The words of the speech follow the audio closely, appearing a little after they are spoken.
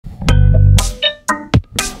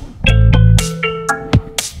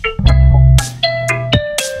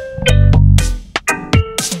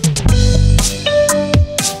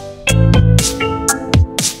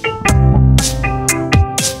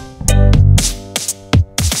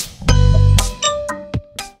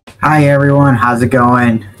Hi everyone, how's it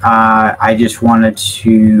going? I just wanted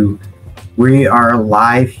to, we are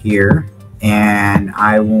live here and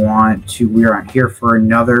we are here for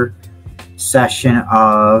another session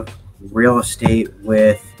of real estate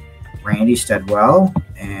with Randy Steadwell.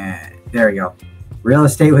 And there we go. Real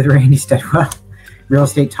estate with Randy Steadwell. Real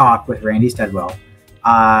estate talk with Randy Steadwell.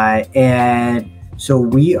 And so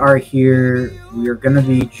we are here, we are going to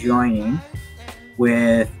be joining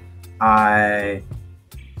with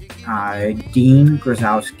Dean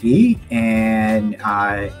Gozowsky, and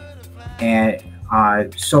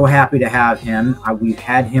so happy to have him. We've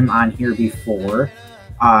had him on here before,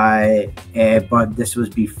 but this was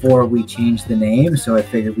before we changed the name, so I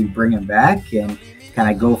figured we'd bring him back and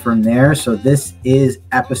kind of go from there. So this is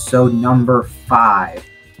episode number 5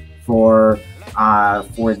 for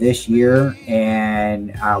this year,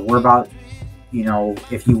 and we're about, you know,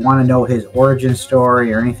 if you want to know his origin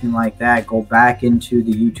story or anything like that, go back into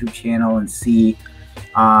the YouTube channel and see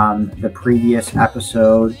the previous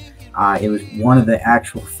episode. It was one of the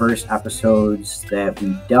actual first episodes that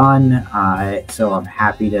we've done. So I'm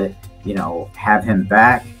happy to, you know, have him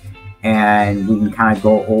back, and we can kind of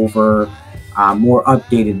go over more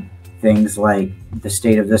updated things like the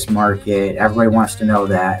state of this market. Everybody wants to know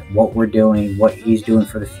that, what we're doing, what he's doing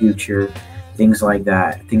for the future, things like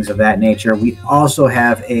that, things of that nature. We also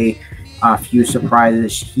have a few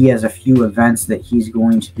surprises. He has a few events that he's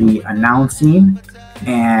going to be announcing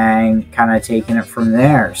and kind of taking it from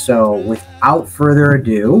there. So without further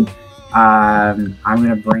ado, I'm going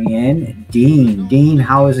to bring in Dean. Dean,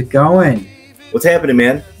 how is it going? What's happening,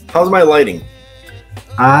 man? How's my lighting?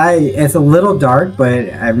 It's a little dark,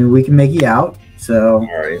 but I mean, we can make you out. So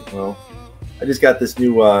all right. Well, I just got this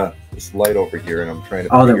new this light over here, and I'm trying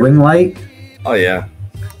to. Oh, the ring light. Oh yeah.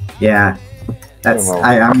 Yeah. That's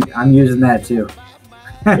I'm using that too.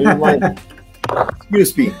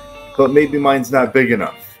 Excuse me, but maybe mine's not big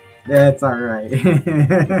enough. That's all right.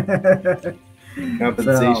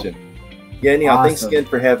 Compensation. Yeah. Anyhow, awesome. Thanks again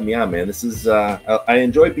for having me on, man. This is I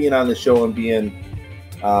enjoy being on the show and being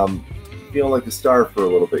feeling like a star for a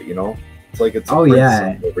little bit. You know, it's like it's over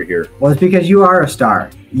here. Well, it's because you are a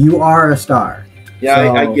star. You are a star. Yeah,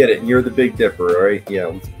 so, I get it. You're the Big Dipper, all right? Yeah,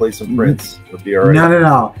 let's play some Prince. It'll be all right.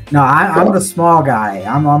 No. I'm the small guy.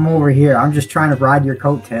 I'm over here. I'm just trying to ride your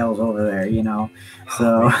coattails over there, you know.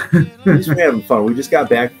 So we're just having fun. We just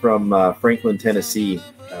got back from Franklin, Tennessee.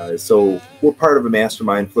 So we're part of a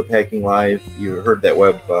mastermind, Flip Hacking Live. You heard that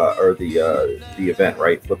or the event,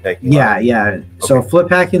 right? Flip Hacking Live. Yeah. Okay. So Flip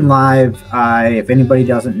Hacking Live. If anybody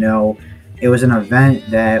doesn't know, it was an event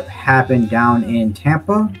that happened down in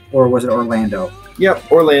Tampa, or was it Orlando?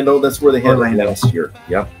 Yep, Orlando. That's where they had it last year.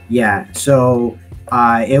 Yep. Yeah. So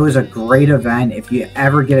it was a great event. If you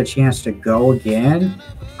ever get a chance to go again,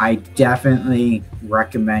 I definitely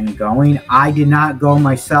recommend going. I did not go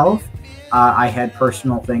myself. I had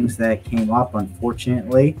personal things that came up,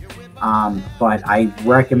 unfortunately. But I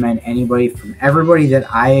recommend everybody that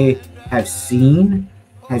I have seen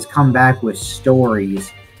has come back with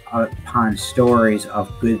stories upon stories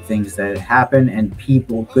of good things that happened and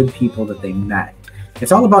good people that they met.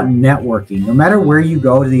 It's all about networking. No matter where you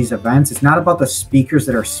go to these events, it's not about the speakers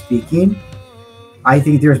that are speaking. I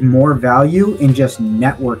think there's more value in just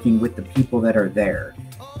networking with the people that are there.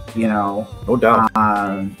 You know, no doubt.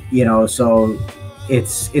 You know, so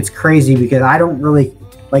it's crazy because I don't really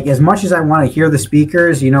like, as much as I want to hear the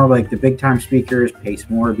speakers, you know, like the big time speakers, Pace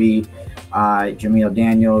Morby, Jamil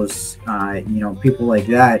Daniels, you know, people like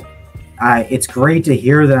that. It's great to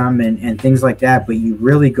hear them and things like that, but you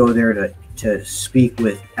really go there to speak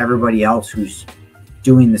with everybody else who's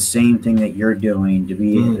doing the same thing that you're doing, to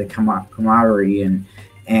be the camaraderie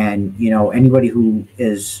and you know, anybody who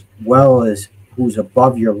is who's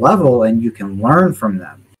above your level, and you can learn from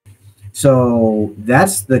them. So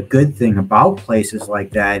that's the good thing about places like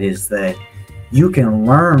that, is that you can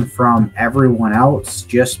learn from everyone else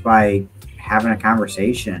just by having a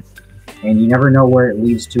conversation, and you never know where it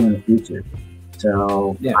leads to in the future.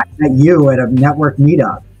 So yeah. I met you at a network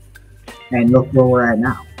meetup, and look where we're at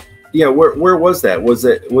now. Yeah, where was that? Was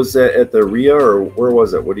that at the RIA, or where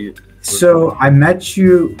was it? So I met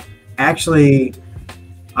you actually.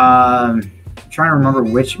 Trying to remember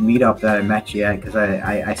which meetup that I met you at, because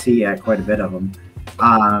I see you at quite a bit of them.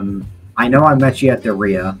 I know I met you at the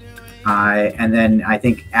RIA, and then I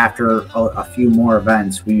think after a few more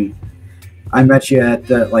events, I met you at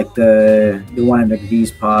the one at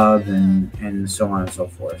McVee's Pub and so on and so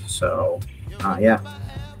forth. So yeah.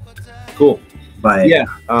 Cool. But yeah,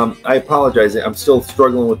 I apologize. I'm still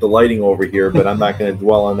struggling with the lighting over here, but I'm not going to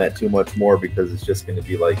dwell on that too much more because it's just going to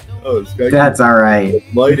be like, oh, this guy. That's all right.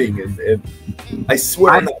 Lighting, and I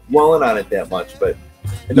swear I'm not dwelling on it that much, but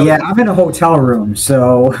yeah, I'm in a hotel room,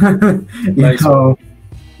 so nice know,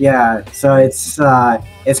 yeah. So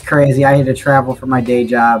it's crazy. I had to travel for my day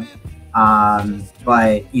job,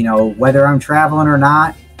 but whether I'm traveling or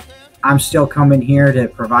not, I'm still coming here to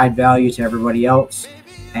provide value to everybody else.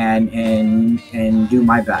 And do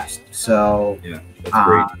my best. So yeah, that's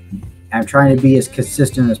great. I'm trying to be as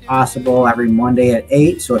consistent as possible every Monday at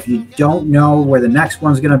 8. So if you don't know where the next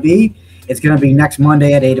one's going to be, it's going to be next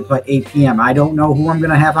Monday at 8 p.m. I don't know who I'm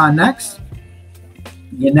going to have on next.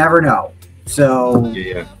 You never know. So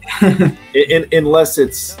yeah. Unless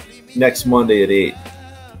it's next Monday at 8.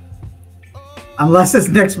 Unless it's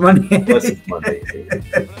next Monday. Unless it's Monday.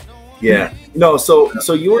 Yeah. No, so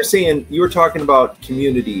you were talking about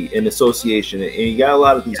community and association, and you got a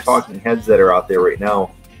lot of these talking heads that are out there right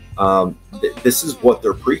now. This is what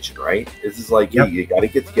they're preaching, right? This is like, hey, you got to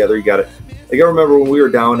get together. You got to. Like I remember when we were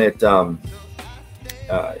down at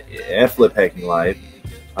Flip Hacking Live,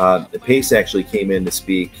 Pace actually came in to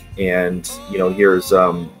speak, and here's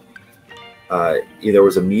there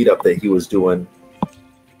was a meetup that he was doing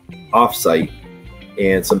offsite,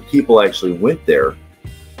 and some people actually went there.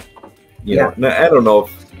 Now, I don't know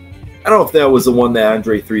if that was the one that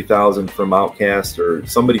Andre 3000 from Outkast or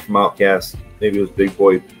somebody from Outkast. Maybe it was Big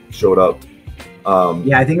Boy showed up.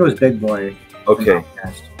 Yeah, I think it was Big Boy. Okay.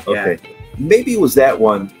 Okay. Maybe it was that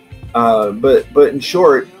one. But in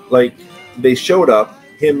short, like they showed up.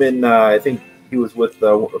 Him and I think he was with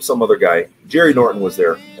some other guy. Jerry Norton was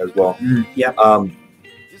there as well. Yep.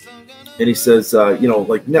 And he says, like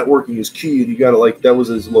networking is key, and you got to that was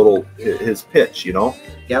his pitch,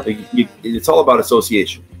 Yep. It's all about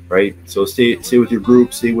association, right? So stay with your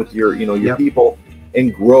group, stay with your, your people,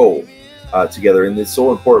 and grow together. And it's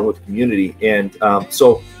so important with the community. And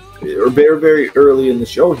so we're very, very early in the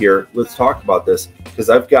show here. Let's talk about this because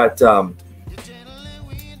I've got 2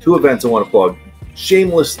 events I want to plug.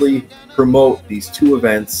 Shamelessly promote these 2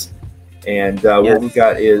 events. And what we've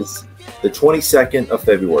got is the 22nd of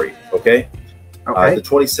February, okay? The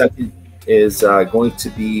 22nd is going to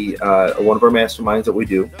be one of our masterminds that we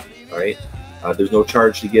do, all right? There's no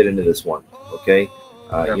charge to get into this one, okay?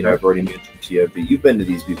 I've already mentioned to you, but you've been to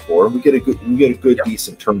these before. We get a good,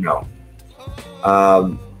 decent turnout.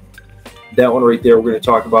 That one right there, we're going to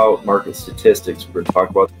talk about market statistics. We're going to talk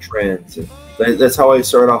about the trends, and that's how I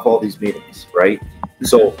start off all these meetings, right?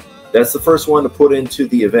 So that's the first one to put into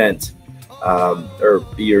the event. Or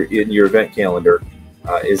in your event calendar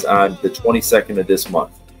is on the 22nd of this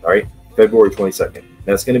month. All right, February 22nd.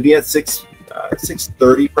 That's going to be at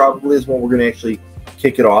 6:30 probably is when we're going to actually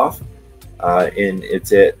kick it off. And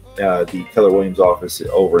it's at the Keller Williams office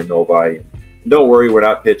over in Novi. Don't worry, we're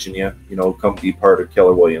not pitching you. Come be part of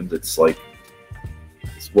Keller Williams. It's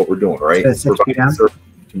what we're doing, right? Providing service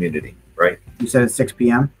to the community, right? You said it's 6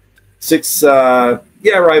 p.m. 6.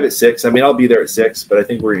 Arrive at 6. I mean, I'll be there at 6, but I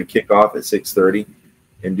think we're going to kick off at 6:30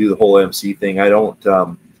 and do the whole MC thing. I don't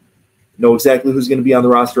know exactly who's going to be on the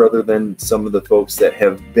roster other than some of the folks that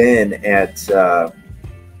have been at,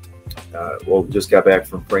 just got back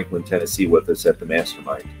from Franklin, Tennessee with us at the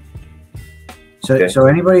Mastermind. So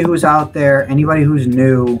anybody who's out there, anybody who's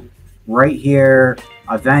new, right here,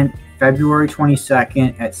 event February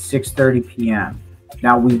 22nd at 6:30 p.m.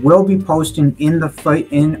 Now, we will be posting in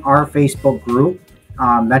our Facebook group,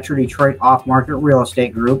 Metro Detroit Off-Market Real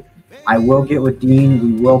Estate Group. I will get with Dean.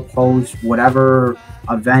 We will post whatever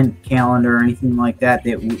event calendar or anything like that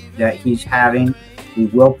he's having. We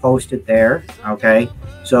will post it there, okay?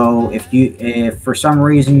 So if for some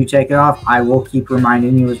reason you take it off, I will keep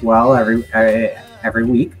reminding you as well every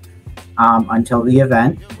week until the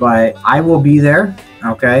event. But I will be there,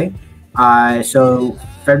 okay? So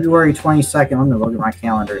February 22nd, let me look at my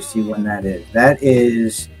calendar to see when that is. That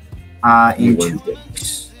is in 2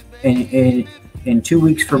 weeks. In 2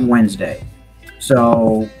 weeks from Wednesday.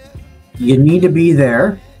 So you need to be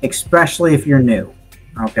there, especially if you're new.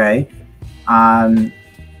 Okay.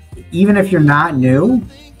 Even if you're not new,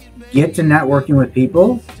 get to networking with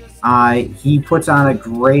people. He puts on a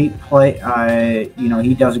great play.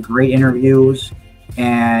 He does great interviews,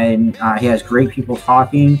 and he has great people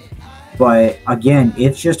talking. But again,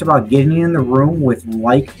 it's just about getting in the room with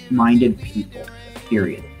like-minded people,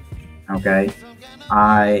 period. Okay.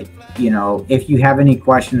 If you have any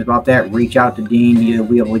questions about that, reach out to Dean. You'll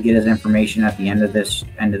be able to get his information at the end of this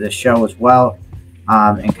show as well,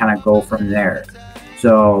 and kind of go from there.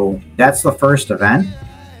 So that's the first event.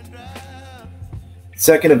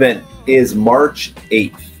 Second event is March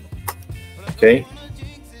 8th. Okay.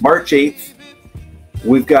 March 8th,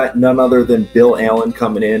 we've got none other than Bill Allen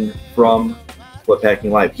coming in from Flip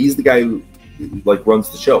Hacking Live. He's the guy who like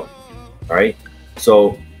runs the show. All right.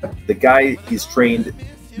 So the guy, he's trained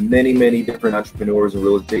many different entrepreneurs and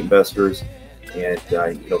real estate investors, and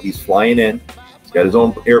you know, he's flying in. He's got his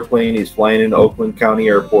own airplane. He's flying into Oakland County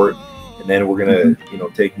Airport, and then we're gonna you know,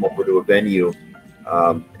 take him over to a venue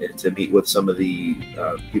and to meet with some of the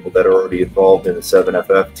people that are already involved in the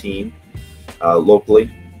 7FF team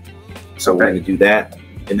locally. So we're going to do that,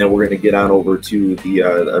 and then we're going to get on over to the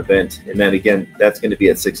event, and then again, that's going to be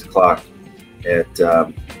at 6 o'clock at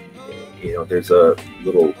you know, there's a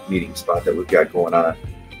little meeting spot that we've got going on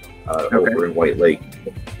over in White Lake.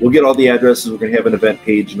 We'll get all the addresses. We're going to have an event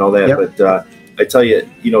page and all that, but I tell you,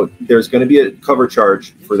 you know, there's going to be a cover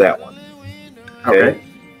charge for that one. Okay.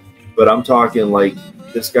 But I'm talking like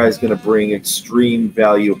this guy's going to bring extreme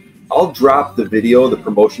value. I'll drop the video, the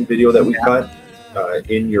promotion video that we cut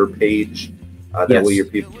in your page. That way your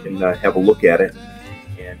people can have a look at it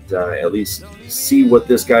and at least see what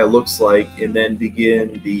this guy looks like, and then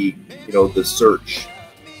begin the, you know, the search.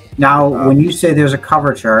 Now, when you say there's a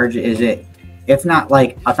cover charge, it's not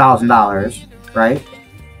like $1,000, right?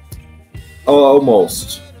 Oh,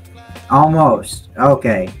 almost. Almost.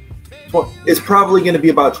 Okay. Well, it's probably going to be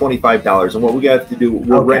about $25, and what we got to do,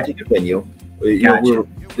 we're renting a venue. You know,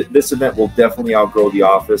 this event will definitely outgrow the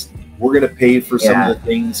office. We're going to pay for some of the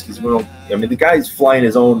things because we don't. I mean, the guy's flying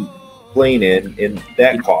his own plane in, and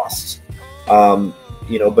that costs.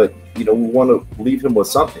 You know, but you know, we want to leave him with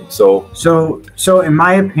something. So in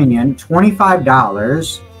my opinion,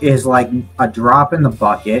 $25 is like a drop in the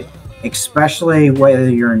bucket. Especially whether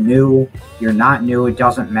you're new, you're not new, it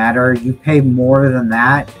doesn't matter. You pay more than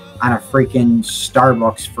that on a freaking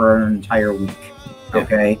Starbucks for an entire week.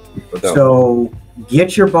 Okay, so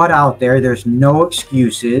get your butt out there. There's no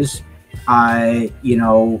excuses. You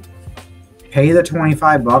know, pay the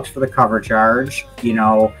 $25 for the cover charge. You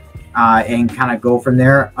know, and kind of go from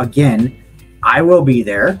there. Again, I will be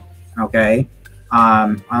there. Okay,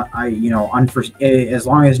 you know, as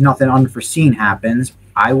long as nothing unforeseen happens,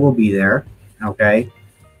 I will be there. Okay,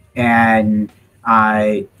 and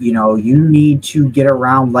you know, you need to get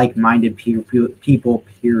around like-minded people.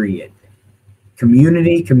 Period.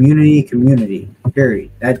 Community.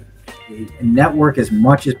 Period. That network as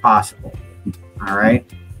much as possible. All right.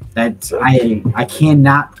 That's I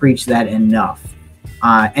cannot preach that enough.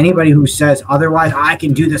 Anybody who says otherwise, I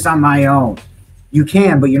can do this on my own. You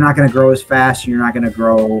can, but you're not going to grow as fast. You're not going to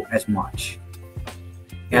grow as much.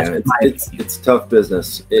 It's tough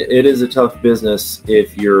business. It is a tough business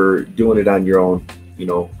if you're doing it on your own. You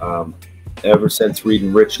know, ever since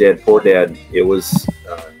reading Rich Dad Poor Dad, it was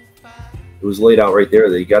laid out right there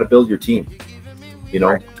that you got to build your team. You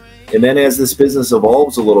know, and then as this business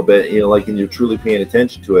evolves a little bit, you know, like, and you're truly paying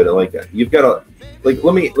attention to it, like you've got to, like,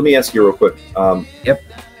 let me ask you real quick. What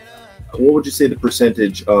would you say the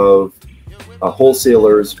percentage of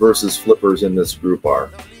wholesalers versus flippers in this group are?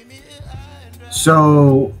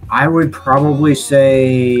 So I would probably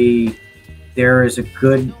say there is a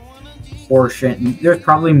good portion. There's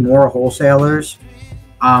probably more wholesalers,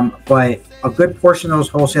 but a good portion of those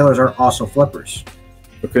wholesalers are also flippers.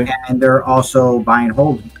 Okay. And they're also buy and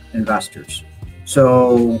hold investors.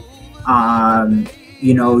 So,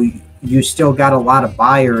 you know, you still got a lot of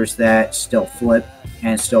buyers that still flip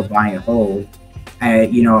and still buy and hold.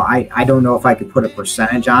 You know, I don't know if I could put a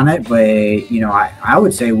percentage on it, but, you know, I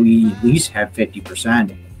would say we at least have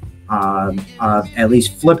 50% of at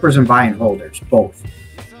least flippers and buy and holders, both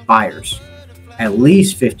buyers, at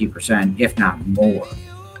least 50%, if not more.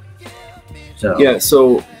 So yeah,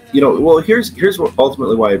 so, you know, well, here's what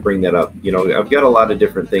ultimately why I bring that up. You know, I've got a lot of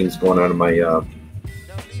different things going on in my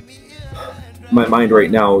mind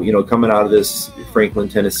right now, you know, coming out of this Franklin,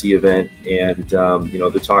 Tennessee event, and you know,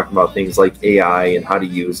 they're talking about things like AI and how to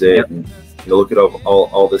use it, and you know, look at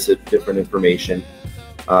all this different information.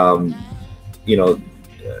 You know,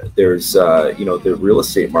 there's you know, the real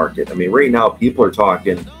estate market. I mean, right now people are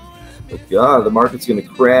talking, like, the market's going to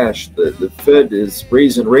crash. The Fed is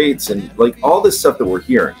raising rates, and like all this stuff that we're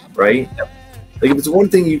hearing, right? Like, if it's one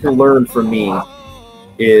thing you can learn from me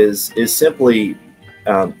is simply.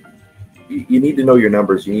 You need to know your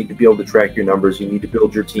numbers. You need to be able to track your numbers. You need to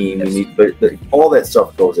build your team. You need all that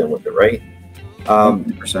stuff goes in with it, right?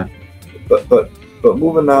 100%. But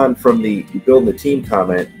moving on from the building the team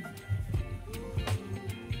comment,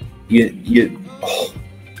 you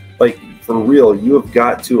like, for real, you have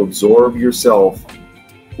got to absorb yourself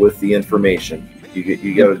with the information.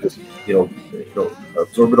 You got to just you know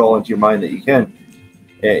absorb it all into your mind that you can.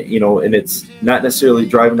 you know, and it's not necessarily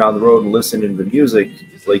driving down the road and listening to the music.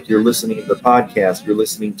 Like you're listening to the podcast, you're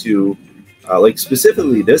listening to like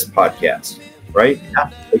specifically this podcast, right?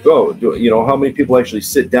 Yeah. Like, oh, you know, how many people actually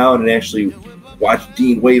sit down and actually watch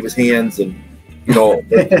Dean wave his hands and, you know,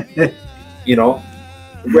 like, you know,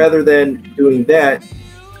 rather than doing that,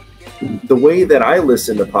 the way that I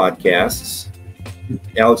listen to podcasts,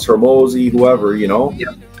 Alex Hormozy, whoever, you know,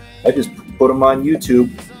 I just put them on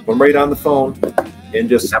YouTube, put them right on the phone, and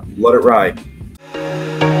just let it ride.